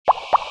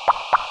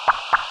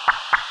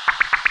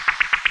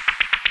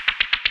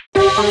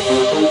You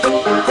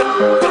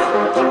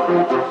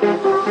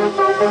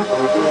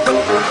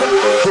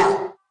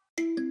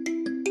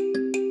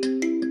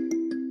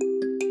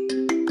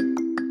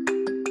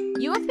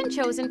have been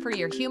chosen for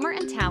your humor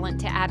and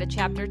talent to add a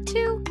chapter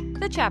to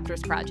the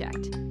Chapters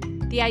Project.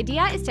 The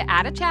idea is to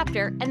add a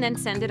chapter and then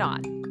send it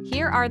on.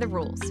 Here are the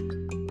rules.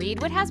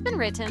 Read what has been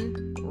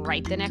written,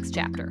 write the next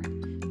chapter.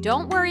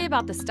 Don't worry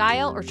about the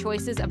style or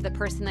choices of the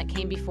person that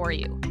came before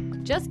you.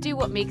 Just do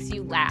what makes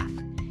you laugh.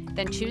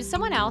 Then choose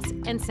someone else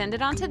and send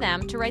it on to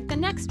them to write the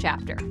next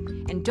chapter.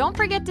 And don't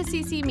forget to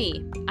CC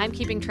me. I'm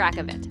keeping track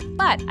of it.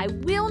 But I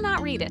will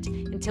not read it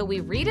until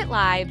we read it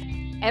live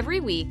every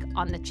week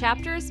on the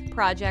Chapters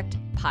Project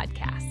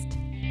podcast.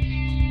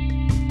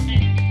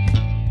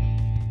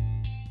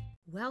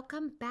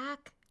 Welcome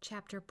back,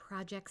 Chapter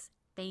Projects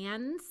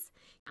fans.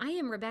 I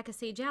am Rebecca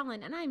Sage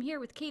Allen, and I'm here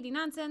with Katie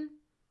Nonson.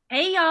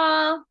 Hey,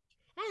 y'all.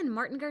 And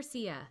Martin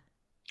Garcia.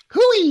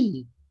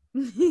 Hooey!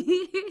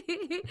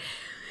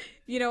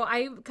 You know,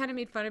 I kind of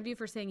made fun of you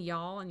for saying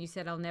y'all, and you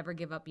said I'll never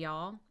give up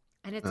y'all.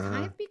 And it's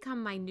kind of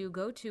become my new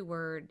go-to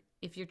word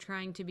if you're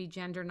trying to be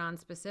gender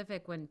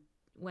non-specific when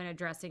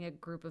addressing a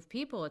group of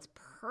people. It's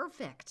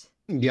perfect.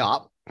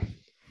 Yup.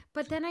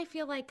 But then I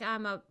feel like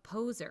I'm a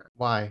poser.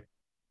 Why?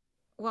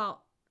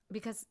 Well,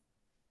 because,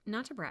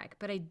 not to brag,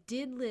 but I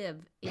did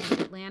live in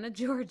Atlanta,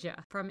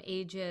 Georgia from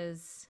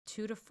ages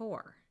 2 to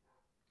 4.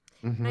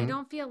 Mm-hmm. And I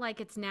don't feel like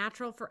it's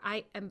natural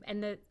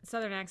and the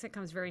Southern accent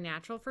comes very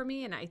natural for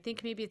me. And I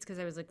think maybe it's because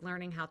I was like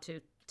learning how to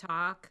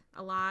talk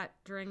a lot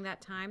during that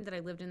time that I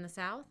lived in the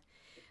South.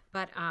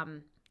 But I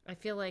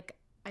feel like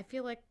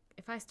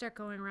if I start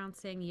going around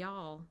saying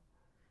y'all,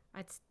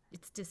 it's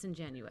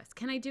disingenuous.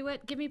 Can I do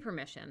it? Give me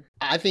permission.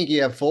 I think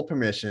you have full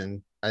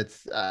permission. I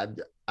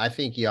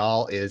think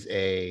y'all is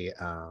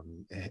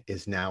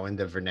now in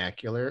the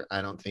vernacular.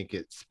 I don't think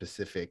it's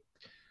specific.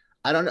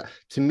 I don't know.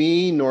 To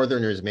me,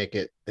 Northerners make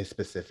it a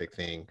specific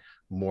thing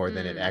more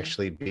than it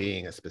actually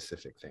being a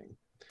specific thing.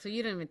 So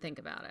you don't even think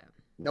about it?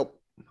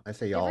 Nope. I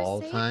say y'all all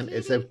the time.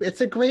 Katie?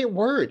 It's a great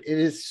word. It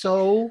is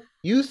so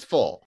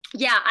useful.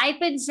 Yeah,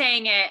 I've been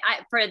saying it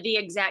for the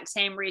exact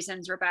same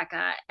reasons,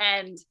 Rebecca.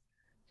 And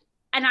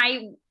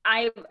I'm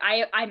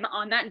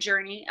on that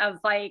journey of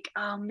like,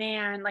 oh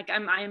man, like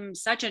I'm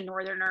such a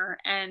Northerner.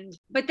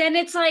 But then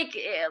it's like,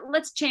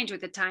 let's change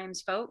with the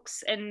times,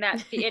 folks. And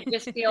that it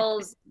just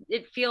feels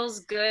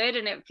good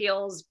and it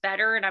feels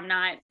better. And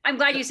I'm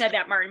glad you said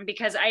that, Martin,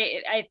 because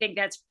I think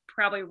that's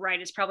probably right.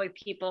 It's probably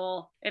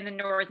people in the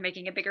North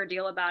making a bigger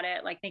deal about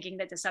it, like thinking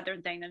that it's a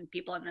Southern thing than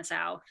people in the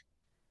South.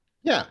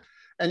 Yeah.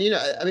 And,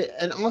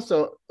 and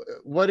also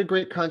what a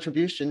great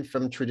contribution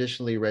from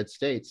traditionally red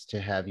states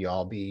to have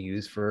y'all be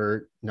used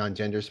for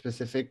non-gender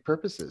specific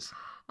purposes.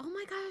 Oh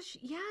my gosh.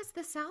 Yes.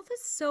 The South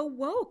is so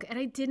woke and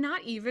I did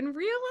not even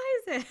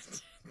realize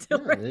it.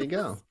 There you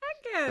go.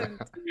 Second.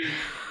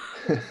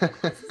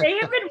 They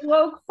have been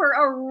woke for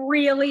a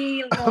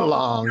really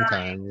long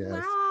time. Yes.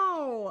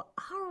 Wow.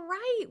 All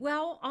right.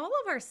 Well, all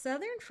of our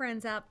Southern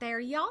friends out there,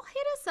 y'all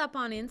hit us up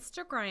on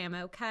Instagram,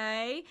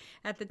 okay?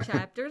 At the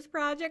Chapters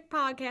Project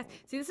podcast.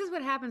 See, this is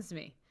what happens to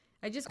me.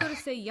 I just go to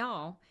say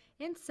y'all,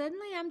 and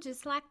suddenly I'm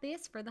just like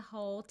this for the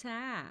whole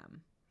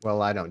time.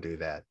 Well, I don't do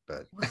that,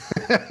 but. Hey,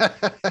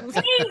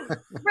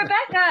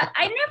 Rebecca,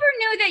 I never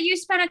knew that you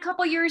spent a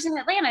couple years in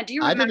Atlanta. Do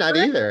you remember? I did not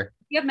either.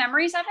 You have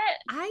memories of it?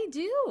 I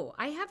do.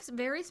 I have some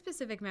very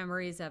specific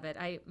memories of it.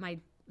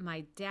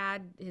 My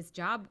dad, his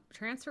job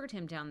transferred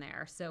him down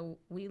there. So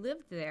we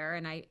lived there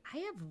and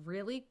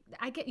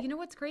you know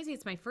what's crazy?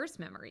 It's my first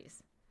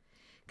memories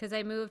because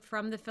I moved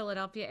from the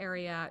Philadelphia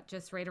area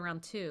just right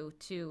around 2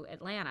 to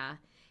Atlanta.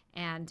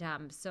 And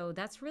so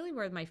that's really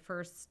where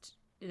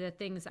the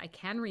things I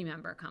can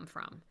remember come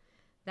from.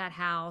 That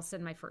house,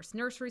 and my first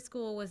nursery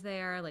school was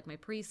there, like my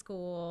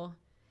preschool.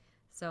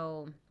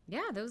 So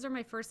yeah, those are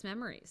my first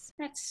memories.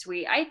 That's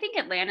sweet. I think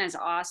Atlanta is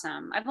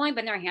awesome. I've only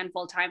been there a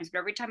handful of times, but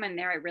every time I'm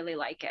there, I really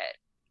like it.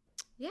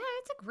 Yeah,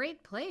 it's a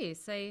great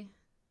place. I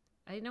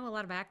know a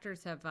lot of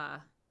actors have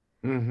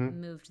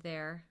moved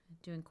there,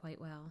 doing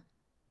quite well.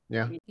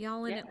 Yeah.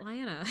 Y'all in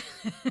Atlanta,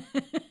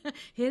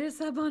 hit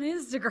us up on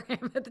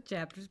Instagram at the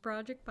Chapters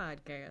Project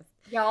podcast.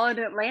 Y'all in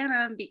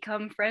Atlanta,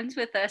 become friends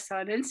with us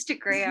on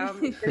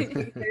Instagram.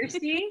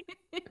 Thirsty?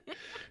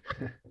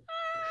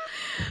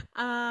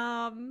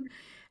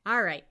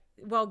 All right.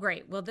 Well,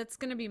 great. Well, that's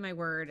going to be my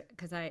word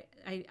because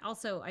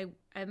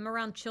I'm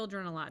around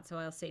children a lot, so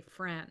I'll say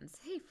friends.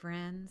 Hey,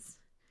 friends.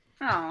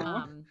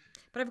 Oh.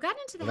 But I've gotten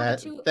into the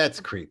habit too. That's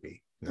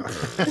creepy. No. Do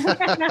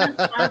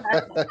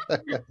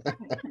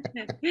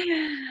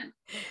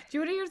you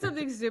want to hear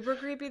something super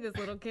creepy this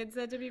little kid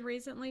said to me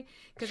recently?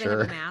 Because I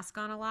have a mask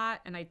on a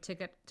lot and I took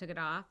it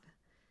off.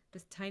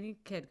 This tiny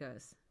kid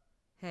goes,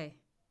 "Hey,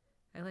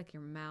 I like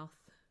your mouth."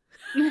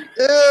 But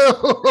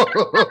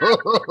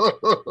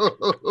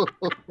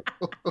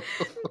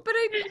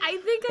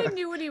I think I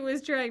knew what he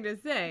was trying to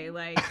say.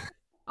 Like,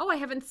 oh, I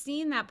haven't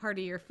seen that part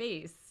of your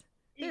face.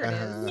 There it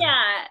is.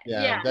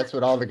 Yeah. That's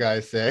what all the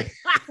guys say.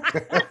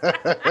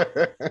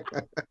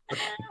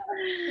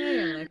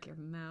 Hey, I like your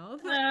mouth.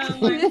 Oh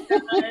my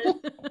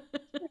God.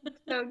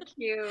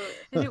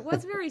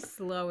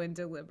 and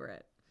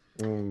deliberate.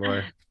 Oh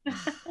boy.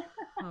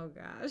 Oh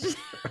gosh.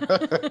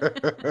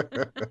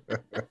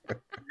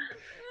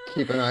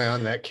 Keep an eye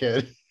on that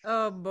kid.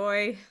 Oh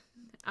boy.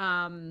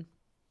 I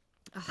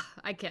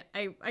can't.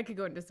 I could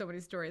go into so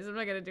many stories. I'm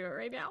not going to do it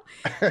right now.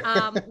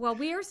 Well,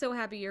 we are so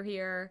happy you're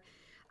here,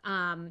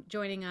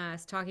 joining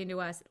us, talking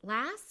to us.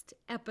 Last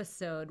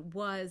episode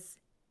was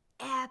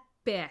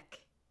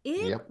epic.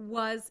 It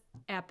was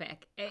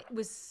epic. It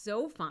was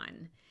so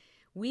fun.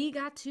 We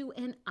got to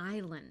an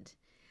island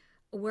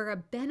where a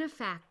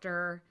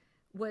benefactor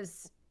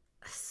was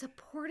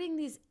supporting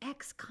these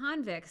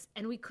ex-convicts,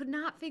 and we could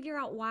not figure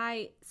out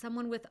why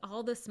someone with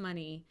all this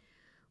money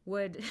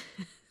would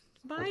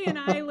buy an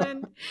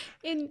island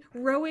in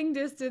rowing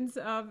distance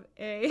of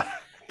a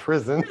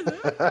prison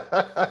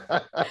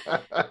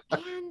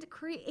and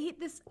create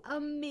this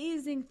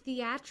amazing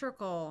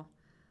theatrical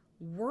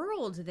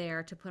world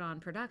there to put on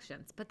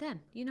productions. But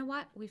then, you know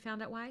what? We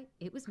found out why.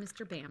 It was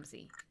Mr.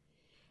 Bamsey.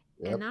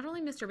 And not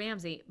only Mr.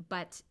 Bamsey,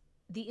 but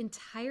the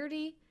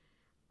entirety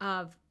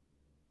of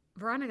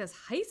Veronica's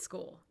high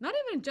school, not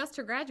even just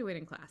her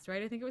graduating class,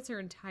 right? I think it was her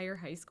entire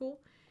high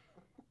school.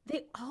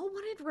 They all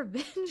wanted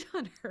revenge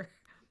on her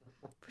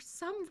for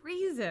some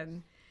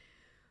reason.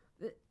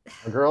 The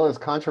girl is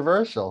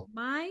controversial.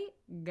 My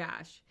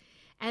gosh.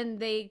 And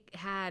they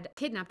had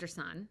kidnapped her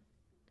son,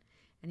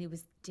 and he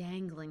was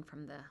dangling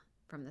from the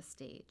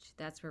stage.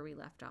 That's where we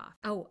left off.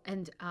 Oh,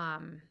 and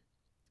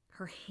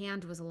her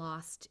hand was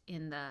lost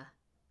in the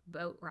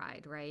boat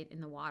ride, right?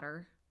 In the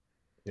water.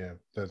 Yeah,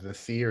 the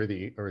sea or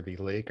the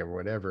lake or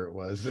whatever it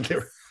was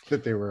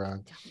that they were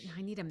on.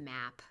 I need a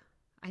map.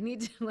 I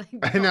need to like.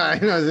 I know.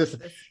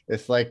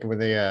 It's like when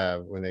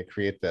they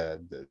create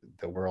the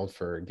world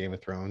for Game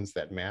of Thrones,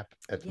 that map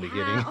at the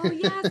beginning. Oh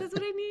yes, that's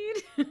what I need.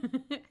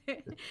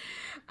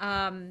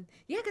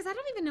 Yeah, because I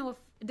don't even know if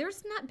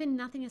there's been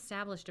nothing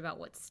established about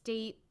what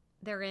state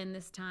they're in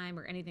this time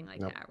or anything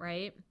like that,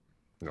 right?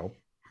 Nope.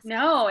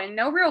 No, and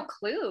no real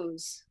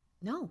clues.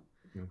 No,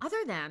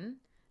 other than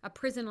a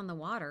prison on the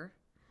water,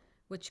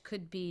 which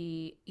could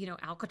be,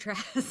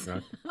 Alcatraz,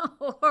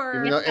 or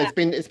even though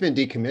it's been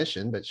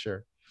decommissioned, but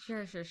sure.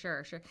 Sure.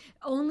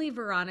 Only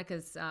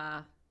Veronica's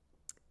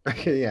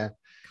yeah,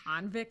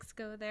 convicts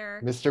go there.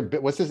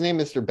 What's his name?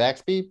 Mr.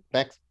 Bamsey?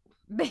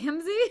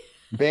 Bamsey.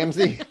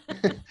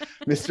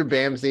 Mr.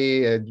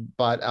 Bamsey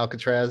bought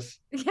Alcatraz.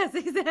 Yes,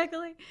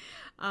 exactly.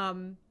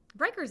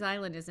 Rikers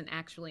Island isn't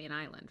actually an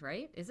island,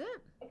 right? Is it?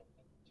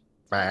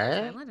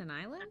 Island, an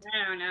island? I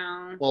don't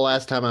know. Well,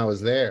 last time I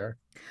was there.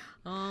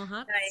 Oh,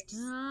 hot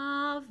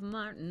stuff,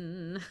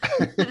 Martin.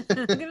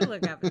 I'm gonna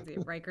look up and see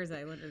if Rikers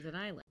Island is an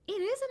island. It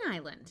is an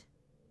island.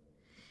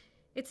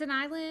 It's an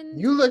island.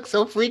 You look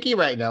so freaky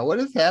right now. What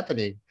is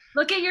happening?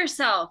 Look at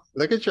yourself.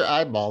 Look at your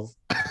eyeballs.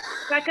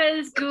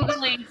 Becca's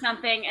Googling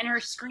something, and her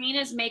screen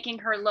is making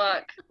her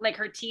look like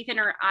her teeth and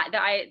her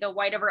eye, the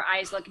white of her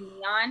eyes look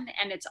neon,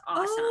 and it's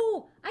awesome.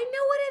 Oh, I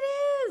know what it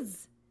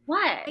is.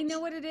 What? I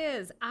know what it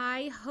is.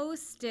 I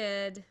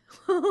hosted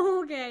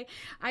a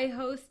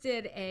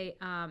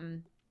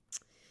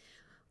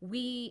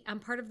I'm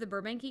part of the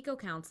Burbank Eco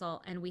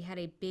Council, and we had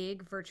a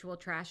big virtual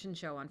trashing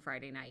show on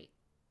Friday night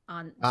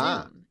on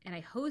Zoom, and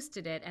I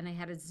hosted it, and I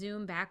had a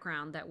Zoom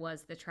background that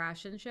was the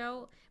trashing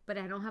show, but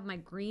I don't have my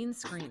green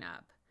screen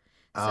up.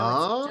 So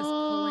it's just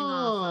pulling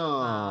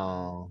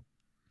off of,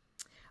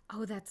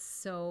 oh, that's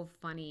so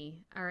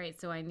funny. All right,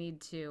 so I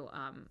need to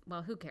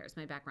well, who cares?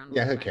 My background.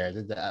 Yeah, who cares?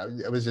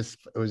 It was just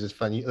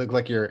funny. You look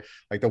like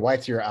the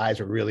whites of your eyes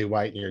were really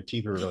white and your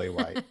teeth were really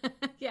white.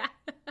 Yeah.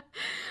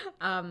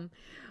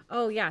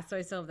 Oh yeah, so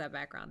I still have that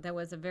background. It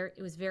was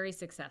very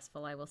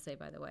successful, I will say,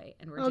 by the way.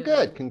 And we're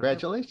good.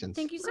 Congratulations.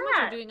 Thank you so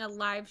much. We're doing a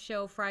live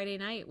show Friday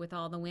night with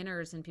all the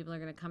winners, and people are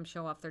going to come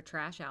show off their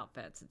trash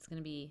outfits. It's going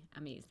to be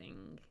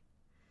amazing.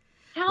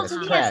 That's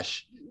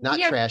trash, not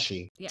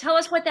trashy. Yeah. Tell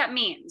us what that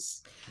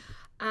means.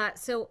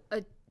 So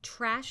a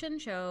trash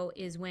and show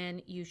is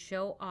when you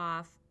show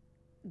off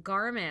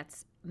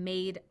garments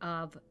made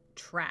of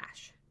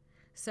trash.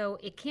 So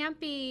it can't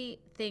be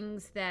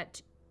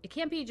it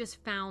can't be just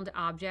found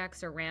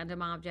objects or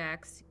random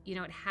objects.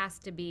 It has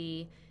to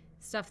be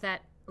stuff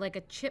that, like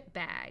a chip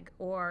bag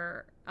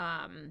or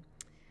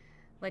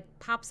like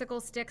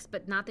popsicle sticks,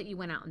 but not that you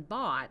went out and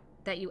bought,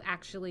 that you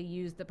actually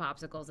used the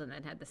popsicles and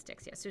then had the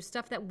sticks. Yeah, so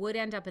stuff that would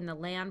end up in the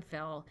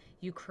landfill,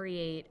 you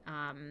create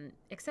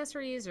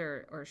accessories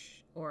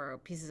or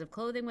pieces of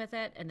clothing with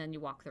it, and then you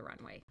walk the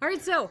runway. All right,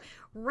 so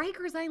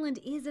Rikers Island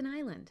is an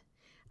island.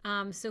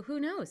 So who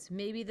knows?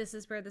 Maybe this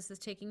is where this is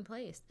taking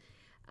place.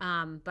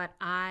 But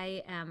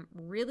I am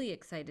really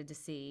excited to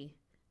see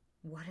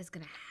what is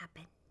going to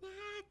happen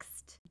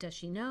next. Does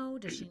she know?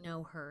 Does she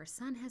know her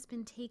son has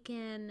been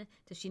taken?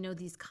 Does she know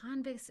these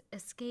convicts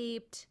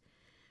escaped?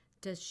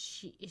 Is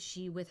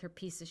she with her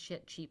piece of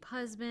shit cheap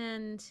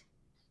husband?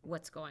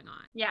 What's going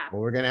on? Yeah. Well,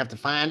 we're going to have to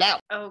find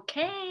out.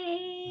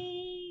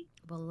 Okay.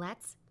 Well,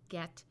 let's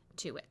get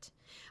to it.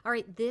 All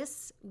right,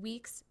 this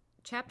week's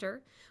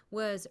chapter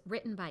was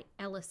written by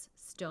Ellis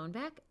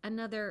Stoneback,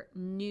 another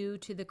new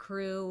to the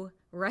crew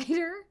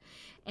writer.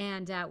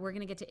 And we're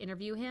going to get to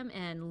interview him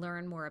and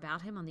learn more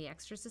about him on the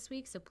extras this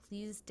week. So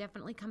please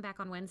definitely come back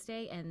on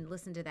Wednesday and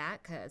listen to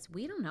that because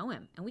we don't know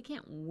him and we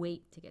can't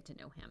wait to get to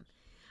know him.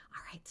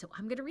 All right, so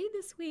I'm going to read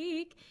this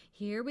week.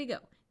 Here we go.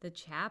 The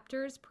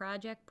Chapters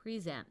Project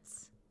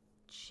presents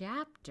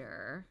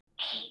Chapter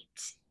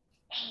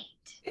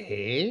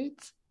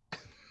 8.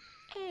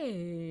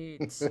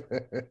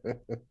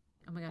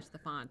 Oh my gosh, the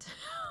font.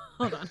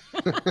 Hold on.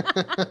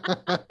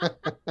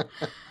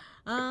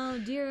 Oh,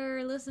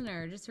 dear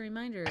listener, just a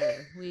reminder,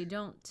 we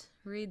don't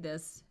read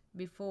this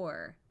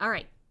before. All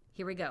right,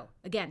 here we go.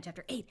 Again,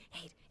 chapter 8.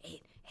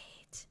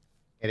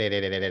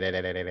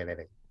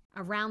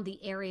 Around the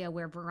area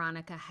where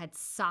Veronica had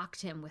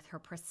socked him with her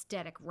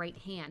prosthetic right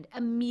hand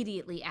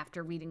immediately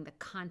after reading the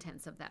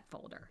contents of that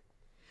folder.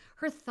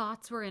 Her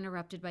thoughts were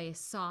interrupted by a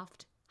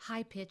soft,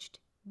 high-pitched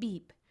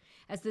beep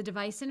as the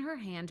device in her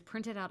hand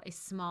printed out a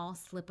small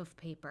slip of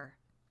paper.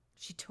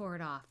 She tore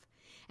it off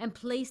and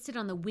placed it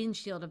on the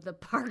windshield of the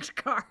parked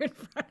car in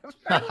front of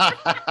her.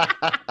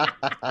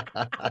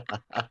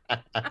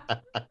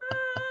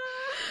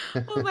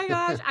 Oh my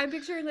gosh, I'm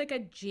picturing like a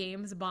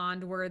James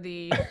Bond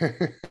worthy.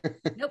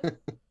 Nope.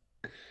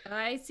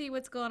 I see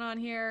what's going on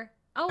here.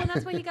 Oh, and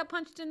that's why he got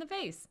punched in the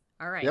face.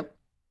 All right. Yep.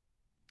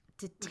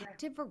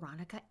 Detective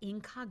Veronica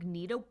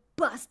Incognito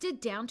busted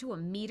down to a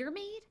meter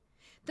maid?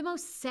 The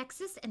most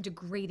sexist and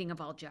degrading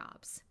of all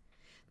jobs.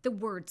 The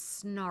words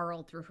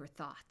snarled through her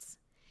thoughts.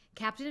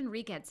 Captain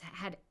Enriquez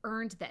had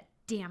earned that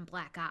damn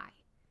black eye.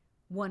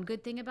 One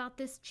good thing about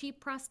this cheap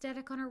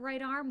prosthetic on her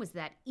right arm was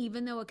that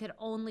even though it could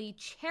only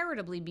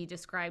charitably be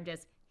described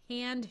as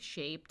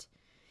hand-shaped,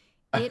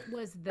 it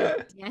was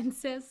the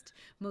densest,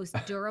 most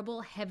durable,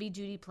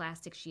 heavy-duty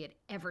plastic she had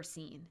ever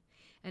seen.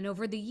 And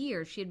over the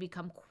years, she had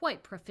become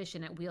quite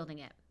proficient at wielding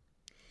it.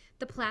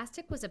 The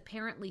plastic was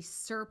apparently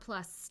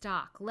surplus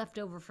stock left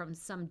over from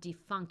some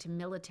defunct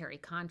military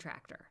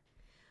contractor.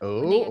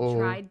 When they had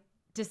tried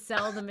to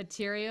sell the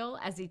material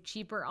as a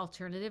cheaper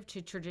alternative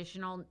to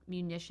traditional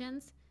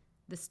munitions,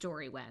 the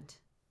story went.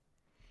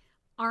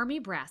 Army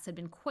brass had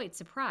been quite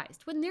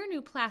surprised when their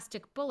new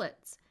plastic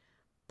bullets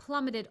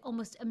plummeted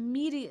almost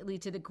immediately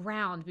to the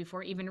ground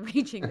before even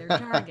reaching their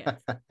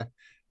targets.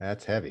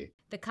 That's heavy.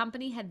 The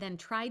company had then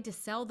tried to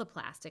sell the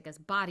plastic as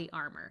body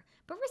armor,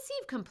 but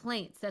received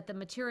complaints that the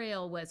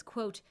material was,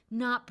 quote,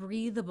 not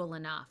breathable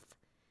enough.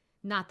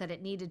 Not that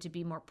it needed to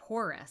be more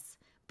porous,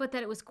 but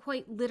that it was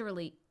quite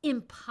literally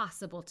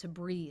impossible to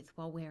breathe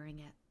while wearing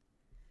it.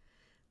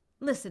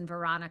 Listen,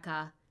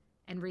 Veronica,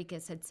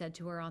 Enriquez had said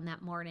to her on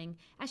that morning,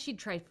 as she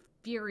tried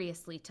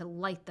furiously to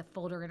light the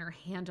folder in her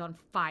hand on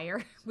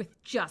fire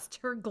with just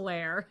her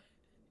glare.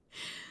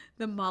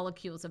 The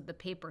molecules of the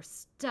paper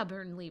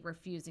stubbornly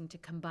refusing to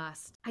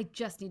combust. I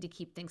just need to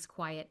keep things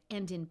quiet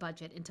and in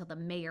budget until the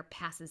mayor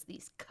passes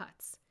these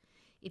cuts.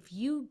 If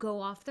you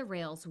go off the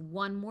rails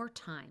one more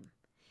time,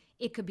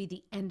 it could be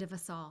the end of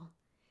us all.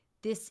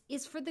 This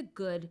is for the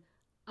good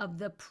of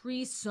the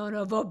son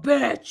of a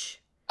bitch.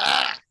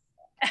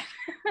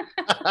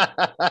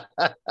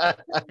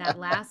 That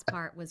last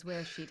part was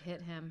where she'd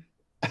hit him.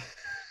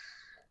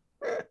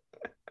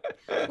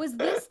 Was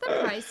this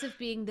the price of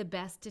being the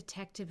best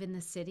detective in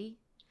the city?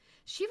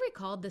 She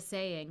recalled the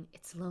saying,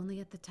 it's lonely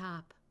at the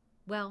top.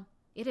 Well,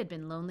 it had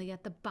been lonely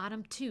at the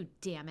bottom too,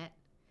 damn it.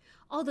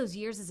 All those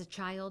years as a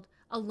child,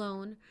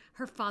 alone,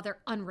 her father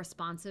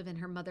unresponsive and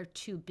her mother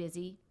too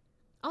busy.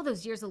 All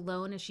those years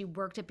alone as she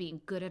worked at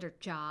being good at her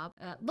job.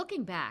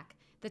 Looking back,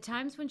 the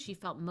times when she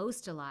felt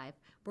most alive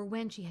were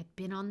when she had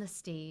been on the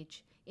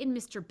stage, in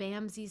Mr.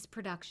 Bamsey's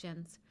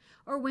productions,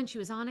 or when she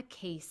was on a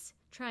case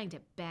trying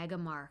to bag a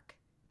mark.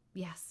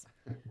 Yes,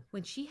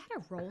 when she had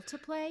a role to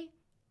play,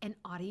 an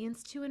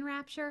audience to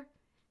enrapture,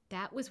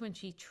 that was when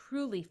she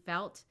truly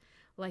felt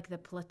like the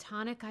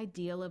platonic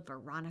ideal of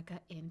Veronica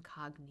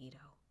Incognito.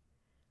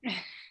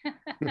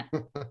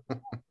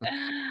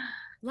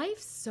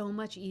 Life's so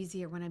much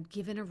easier when I'm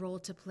given a role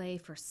to play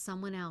for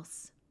someone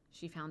else,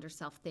 she found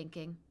herself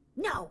thinking.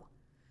 No!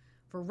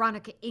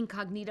 Veronica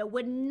Incognito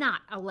would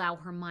not allow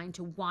her mind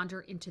to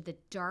wander into the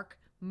dark,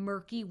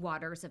 murky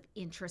waters of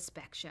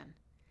introspection.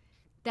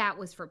 That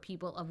was for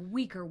people of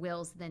weaker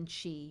wills than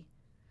she.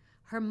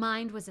 Her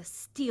mind was a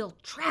steel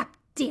trap,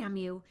 damn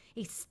you!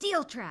 A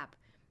steel trap,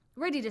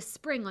 ready to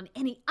spring on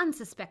any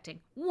unsuspecting,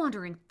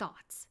 wandering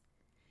thoughts.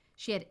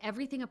 She had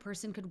everything a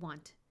person could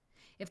want.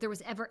 If there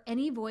was ever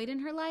any void in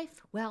her life,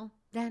 well,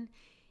 then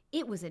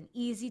it was an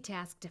easy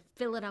task to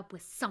fill it up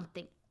with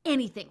something,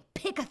 anything,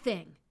 pick a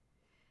thing.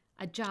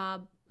 A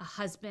job, a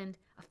husband,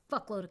 a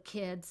fuckload of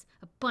kids,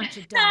 a bunch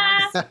of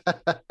dogs.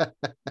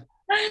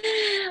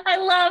 I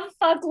love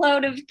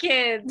fuckload of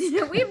kids.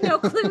 We have no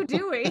clue,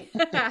 do we?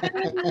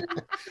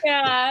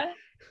 Yeah.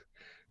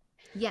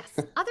 Yes,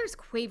 others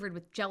quavered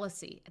with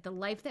jealousy at the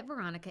life that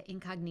Veronica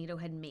Incognito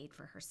had made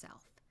for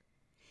herself.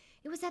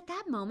 It was at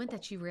that moment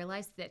that she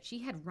realized that she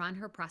had run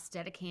her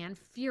prosthetic hand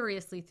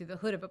furiously through the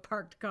hood of a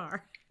parked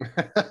car.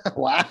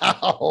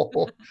 Wow.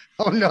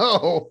 Oh,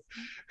 no.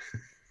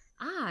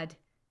 Odd.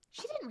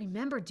 She didn't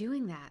remember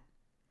doing that.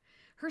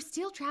 Her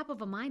steel trap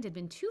of a mind had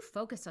been too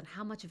focused on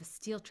how much of a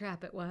steel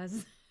trap it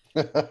was.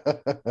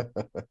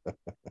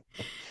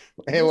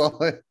 Hey, well,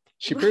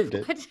 she proved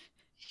it.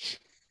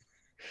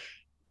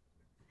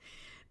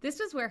 This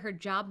was where her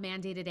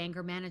job-mandated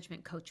anger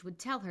management coach would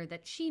tell her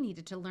that she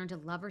needed to learn to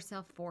love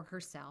herself for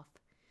herself,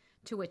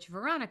 to which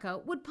Veronica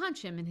would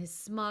punch him in his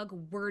smug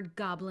word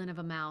goblin of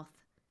a mouth.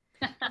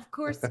 Of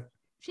course,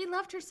 she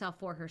loved herself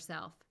for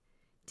herself.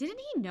 Didn't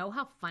he know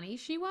how funny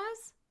she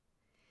was?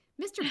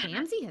 Mr.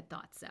 Bamsey had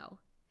thought so.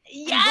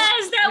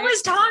 Yes, that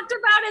was talked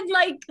about in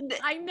like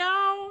I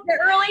know the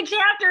early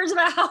chapters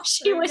about how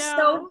she was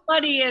so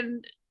funny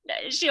and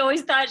she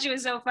always thought she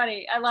was so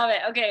funny. I love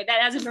it. Okay,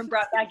 that hasn't been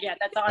brought back yet.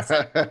 That's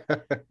awesome.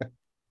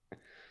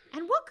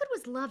 And what good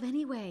was love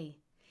anyway?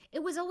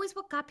 It was always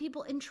what got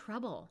people in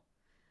trouble.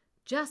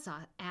 Just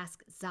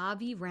ask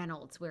Zavi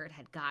Reynolds where it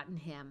had gotten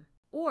him.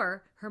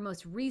 Or her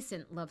most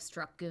recent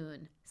love-struck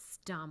goon,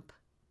 Stump.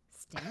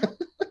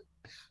 Stamp?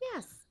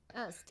 Yes,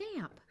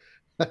 Stamp.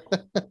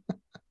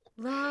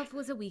 Love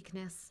was a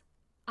weakness,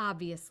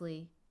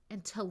 obviously.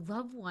 And to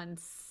love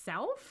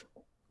oneself?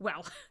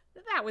 Well,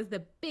 that was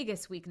the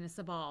biggest weakness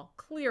of all,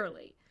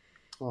 clearly.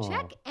 Aww.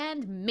 Check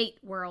and mate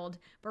world.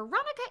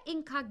 Veronica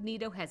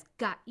Incognito has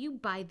got you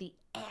by the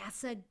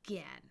ass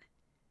again.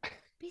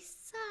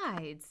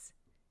 Besides,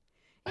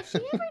 if she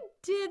ever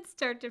did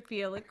start to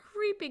feel a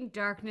creeping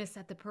darkness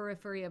at the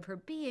periphery of her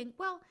being,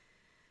 well,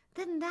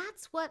 then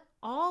that's what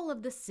all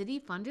of the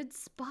city-funded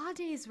spa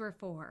days were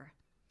for.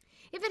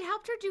 If it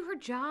helped her do her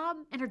job,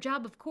 and her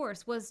job, of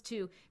course, was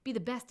to be the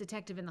best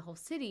detective in the whole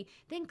city,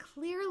 then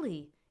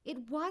clearly it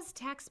was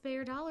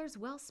taxpayer dollars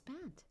well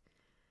spent.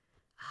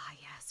 Ah,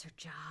 yes, her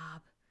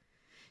job.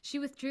 She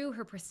withdrew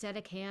her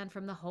prosthetic hand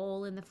from the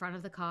hole in the front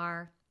of the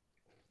car.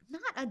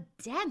 Not a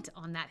dent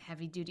on that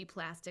heavy-duty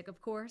plastic,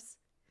 of course.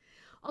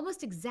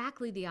 Almost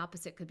exactly the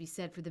opposite could be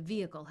said for the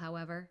vehicle,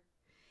 however.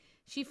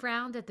 She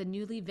frowned at the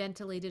newly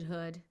ventilated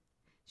hood.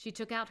 She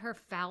took out her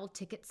foul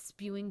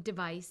ticket-spewing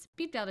device,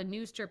 beeped out a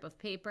new strip of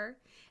paper,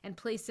 and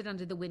placed it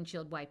under the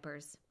windshield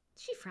wipers.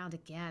 She frowned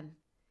again.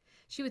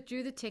 She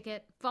withdrew the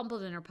ticket,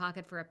 fumbled in her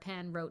pocket for a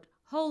pen, wrote,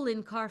 "Hole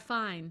in car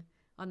fine,"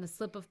 on the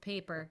slip of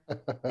paper,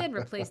 then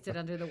replaced it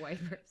under the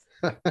wipers.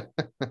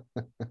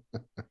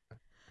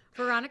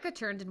 Veronica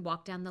turned and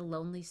walked down the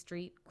lonely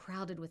street,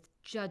 crowded with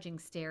judging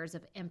stares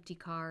of empty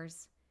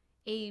cars.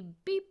 A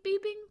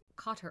beeping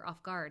caught her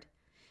off guard.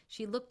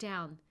 She looked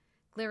down,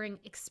 glaring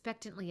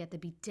expectantly at the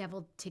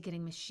bedeviled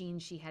ticketing machine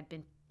she had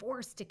been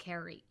forced to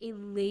carry, a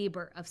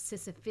labor of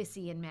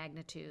Sisyphusian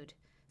magnitude.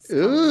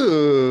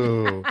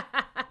 Ooh.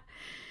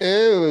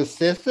 Ooh,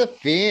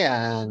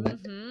 Sisyphean.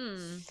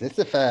 Mm-hmm.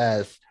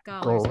 Sisyphus.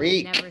 Scholars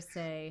Greek. would never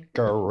say.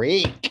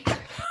 Greek.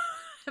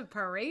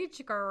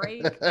 Greek.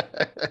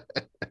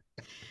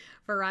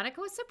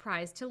 Veronica was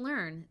surprised to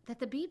learn that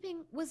the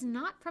beeping was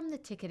not from the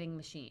ticketing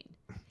machine.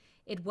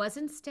 It was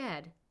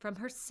instead from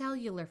her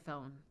cellular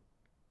phone.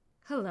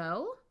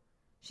 "Hello?"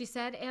 she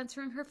said,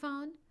 answering her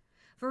phone.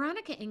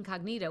 Veronica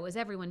Incognito, as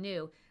everyone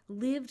knew,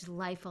 lived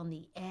life on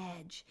the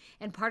edge.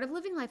 And part of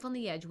living life on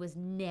the edge was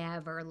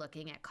never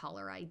looking at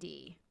caller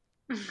ID.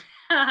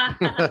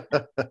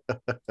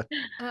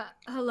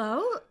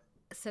 Hello?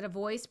 Said a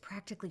voice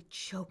practically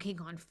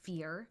choking on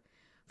fear.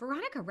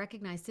 Veronica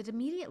recognized it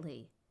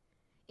immediately.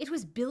 It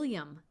was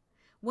Billiam,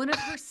 one of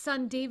her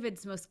son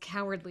David's most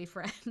cowardly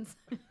friends.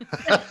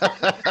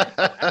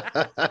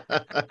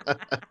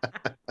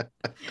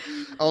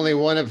 Only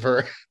one of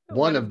her,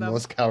 one of the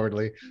most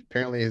cowardly.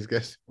 Apparently,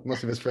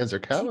 most of his friends are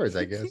cowards,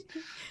 I guess.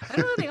 I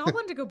don't know. They all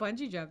wanted to go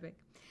bungee jumping.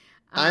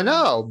 I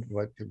know,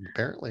 but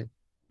apparently.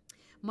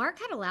 Mark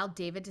had allowed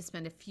David to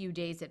spend a few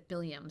days at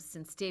Billiam's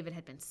since David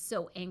had been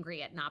so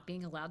angry at not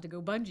being allowed to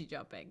go bungee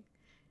jumping.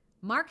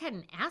 Mark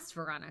hadn't asked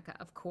Veronica,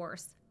 of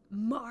course.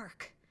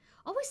 Mark,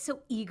 always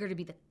so eager to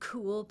be the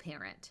cool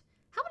parent.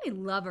 How many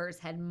lovers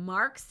had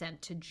Mark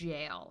sent to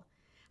jail?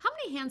 How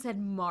many hands had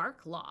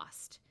Mark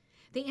lost?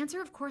 The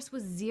answer, of course,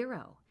 was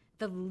 0,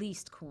 the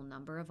least cool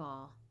number of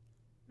all.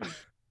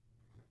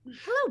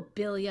 "Hello,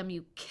 Billiam,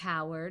 you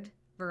coward,"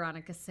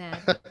 Veronica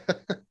said.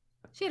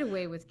 She had a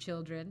way with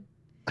children.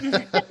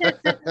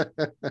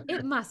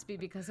 It must be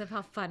because of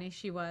how funny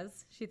she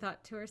was, she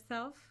thought to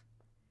herself.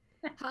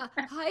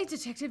 Hi,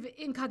 Detective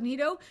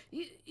Incognito.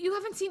 You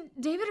haven't seen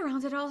David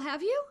around at all,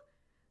 have you?"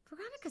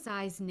 Veronica's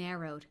eyes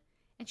narrowed,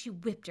 and she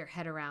whipped her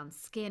head around,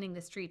 scanning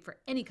the street for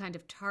any kind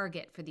of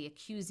target for the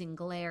accusing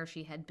glare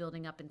she had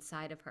building up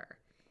inside of her.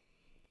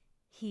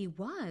 "He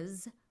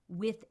was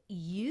with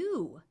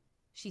you,"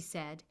 she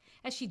said,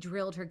 as she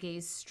drilled her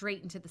gaze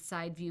straight into the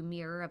side view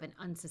mirror of an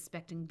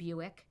unsuspecting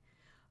Buick.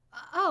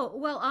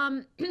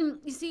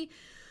 You see,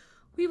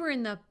 we were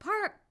in the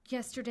park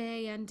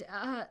yesterday and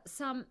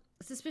some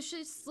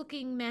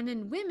suspicious-looking men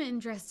and women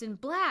dressed in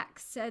black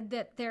said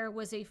that there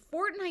was a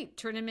Fortnite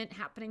tournament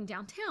happening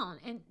downtown,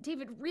 and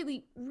David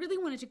really, really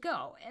wanted to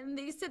go, and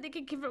they said they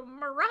could give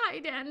him a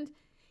ride, and...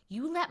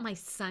 You let my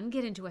son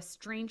get into a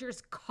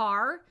stranger's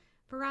car?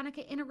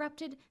 Veronica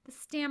interrupted, the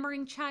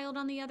stammering child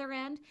on the other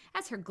end,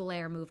 as her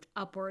glare moved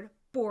upward,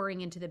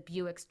 boring into the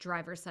Buick's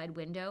driver's side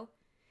window.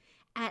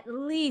 At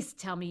least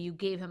tell me you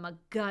gave him a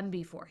gun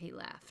before he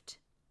left.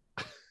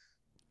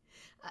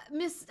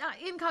 Miss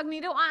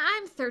Incognito,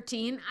 I'm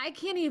 13. I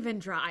can't even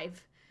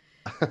drive.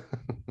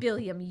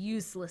 Billiam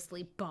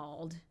uselessly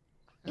bawled.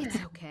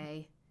 It's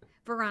okay,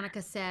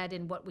 Veronica said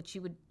in what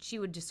she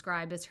would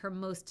describe as her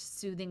most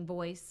soothing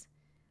voice.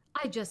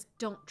 I just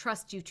don't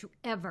trust you to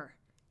ever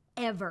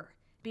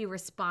be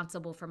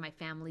responsible for my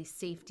family's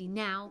safety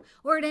now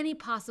or at any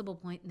possible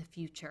point in the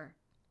future.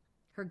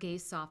 Her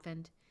gaze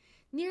softened,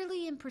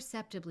 nearly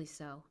imperceptibly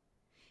so.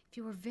 If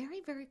you were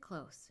very, very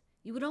close,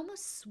 you would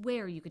almost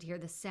swear you could hear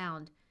the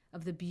sound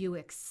of the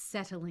Buick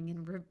settling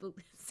in...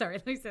 Sorry,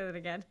 let me say that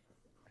again.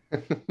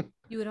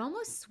 You would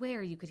almost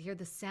swear you could hear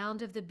the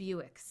sound of the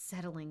Buick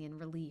settling in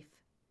relief.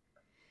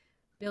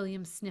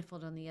 Billiam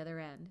sniffled on the other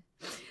end.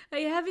 I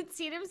haven't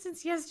seen him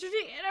since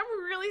yesterday, and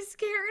I'm really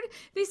scared.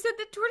 They said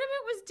the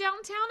tournament was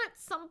downtown at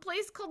some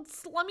place called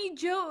Slummy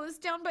Joe's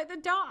down by the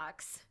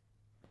docks.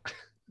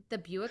 The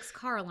Buick's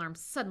car alarm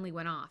suddenly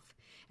went off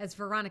as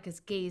Veronica's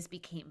gaze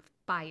became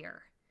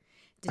fire.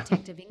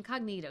 Detective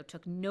Incognito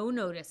took no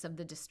notice of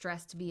the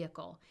distressed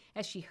vehicle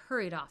as she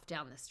hurried off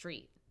down the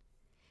street.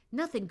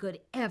 Nothing good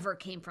ever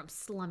came from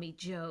Slummy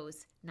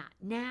Joe's. Not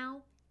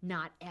now,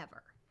 not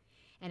ever.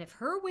 And if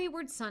her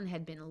wayward son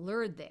had been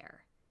lured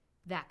there,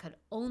 that could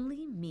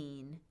only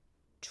mean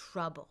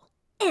trouble.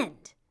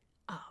 End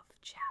of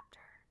chapter.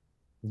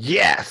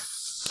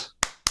 Yes.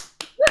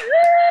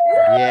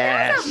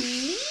 That was a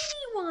meaty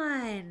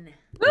one.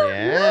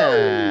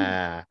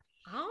 Yeah.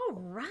 All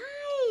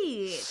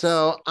right.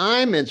 So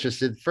I'm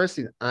interested. First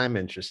thing I'm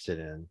interested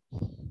in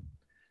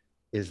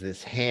is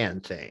this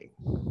hand thing.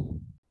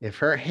 If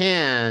her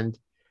hand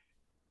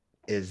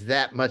is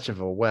that much of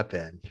a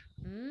weapon,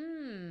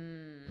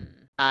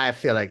 I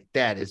feel like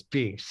that is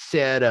being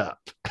set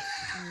up.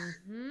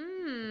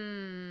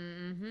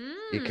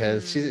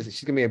 Because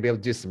she's gonna be able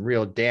to do some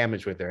real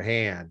damage with her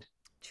hand.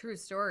 True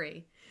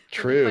story.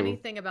 True. The funny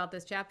thing about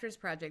this chapters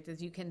project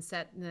is you can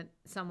set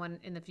someone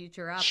in the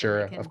future up.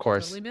 Sure, and they can of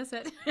course. Totally miss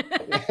it.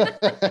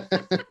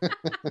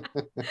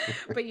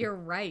 But you're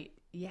right.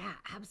 Yeah,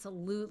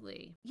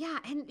 absolutely. Yeah,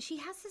 and she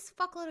has this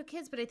fuckload of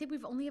kids, but I think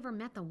we've only ever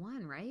met the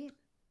one, right?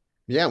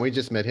 Yeah, we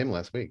just met him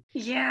last week.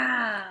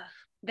 Yeah,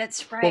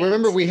 that's right. Well,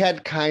 remember we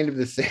had kind of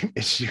the same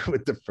issue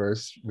with the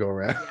first go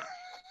around.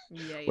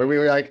 Yeah. Where we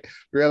were like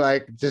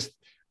just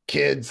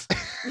kids.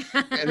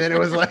 And then it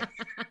was like,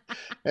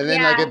 and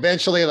then like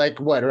eventually like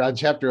what, around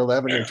chapter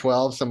 11 or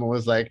 12, someone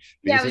was like,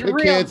 these are the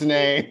kids'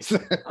 names.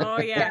 Oh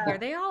yeah, here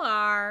they all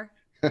are.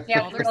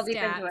 Yeah, all their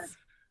stats.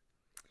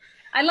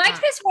 I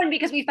liked this one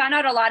because we found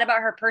out a lot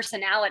about her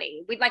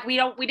personality. We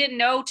didn't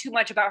know too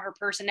much about her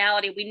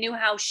personality. We knew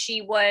how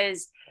she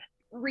was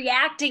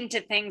reacting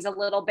to things a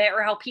little bit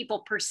or how people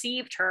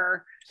perceived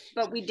her,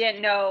 but we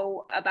didn't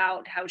know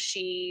about how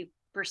she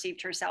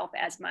perceived herself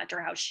as much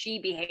or how she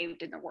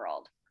behaved in the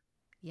world.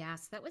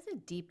 Yes, that was a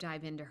deep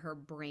dive into her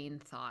brain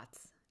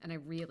thoughts, and I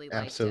really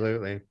liked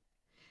Absolutely. it.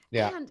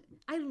 Yeah. And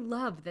I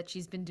love that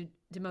she's been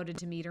demoted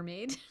to meter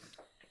maid.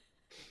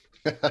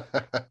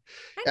 That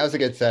was a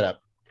good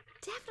setup.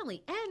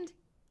 Definitely. And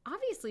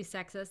obviously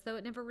sexist, though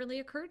it never really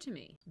occurred to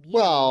me.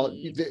 Well,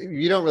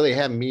 you don't really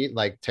have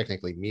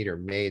technically meter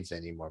maids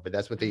anymore, but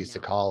that's what they used to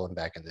call them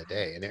back in the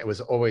day. And it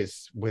was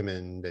always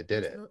women that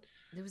did it.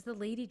 It was the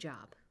lady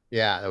job.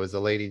 Yeah, that was the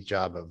lady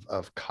job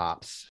of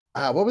cops.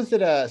 What was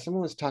it?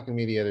 Someone was talking to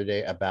me the other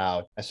day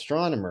about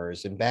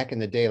astronomers, and back in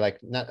the day, like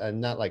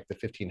not like the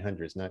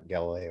 1500s, not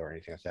Galileo or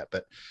anything like that,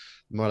 but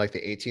more like the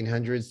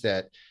 1800s.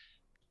 That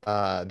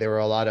there were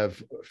a lot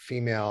of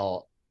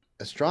female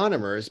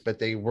astronomers, but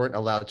they weren't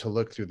allowed to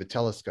look through the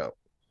telescope.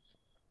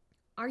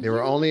 They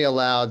were only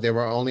allowed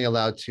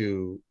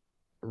to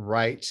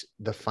write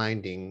the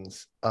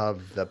findings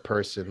of the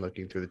person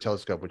looking through the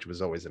telescope, which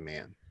was always a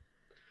man.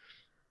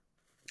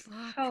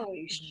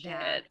 Holy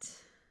shit.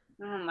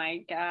 Oh my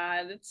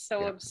God. It's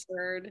so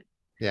absurd.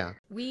 Yeah.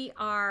 We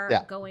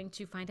are going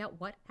to find out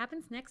what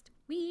happens next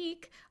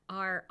week.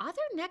 Our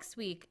author next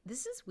week,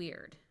 this is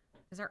weird,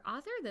 because our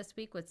author this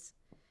week was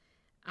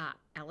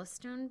Ellis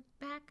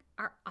Stoneback.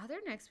 Our author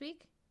next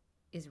week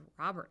is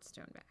Robert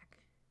Stoneback.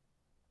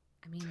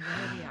 I mean,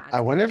 what are the odds?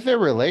 I wonder if they're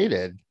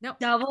related. No.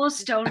 Double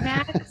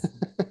Stonebacks?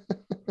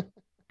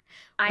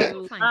 I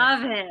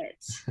love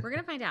it. We're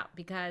going to find out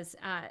because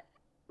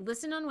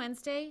listen on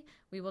Wednesday.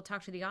 We will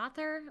talk to the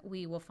author.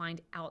 We will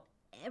find out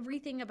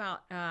everything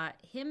about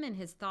him and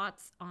his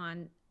thoughts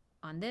on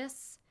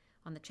this,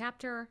 on the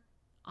chapter,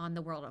 on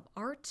the world of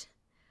art,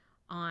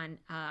 on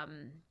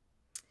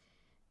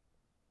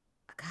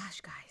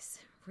gosh, guys,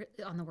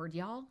 on the word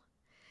y'all.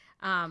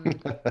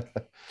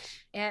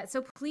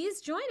 So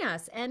please join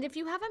us. And if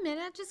you have a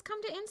minute, just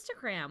come to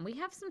Instagram. We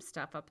have some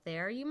stuff up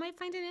there. You might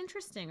find it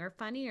interesting or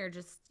funny or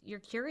just you're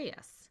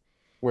curious.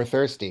 We're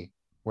thirsty.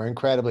 We're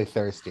incredibly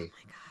thirsty. Oh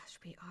my gosh,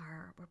 we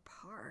are. We're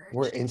parched.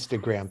 We're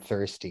Instagram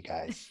thirsty,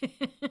 guys.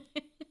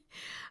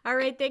 All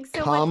right. Thanks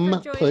so Come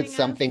much for joining put us.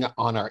 something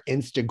on our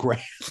Instagram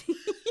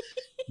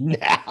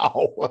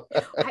now.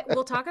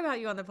 We'll talk about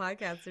you on the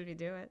podcast if you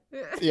do it.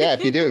 Yeah,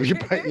 if you do.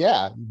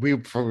 We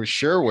for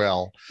sure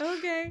will.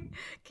 Okay.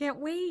 Can't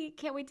wait.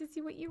 Can't wait to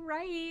see what you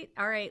write.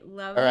 All right.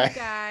 Love All you right.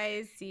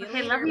 guys. See you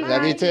Okay, later. love you.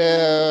 Love you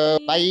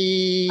too.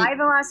 Bye. Bye,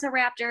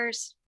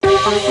 Velociraptors.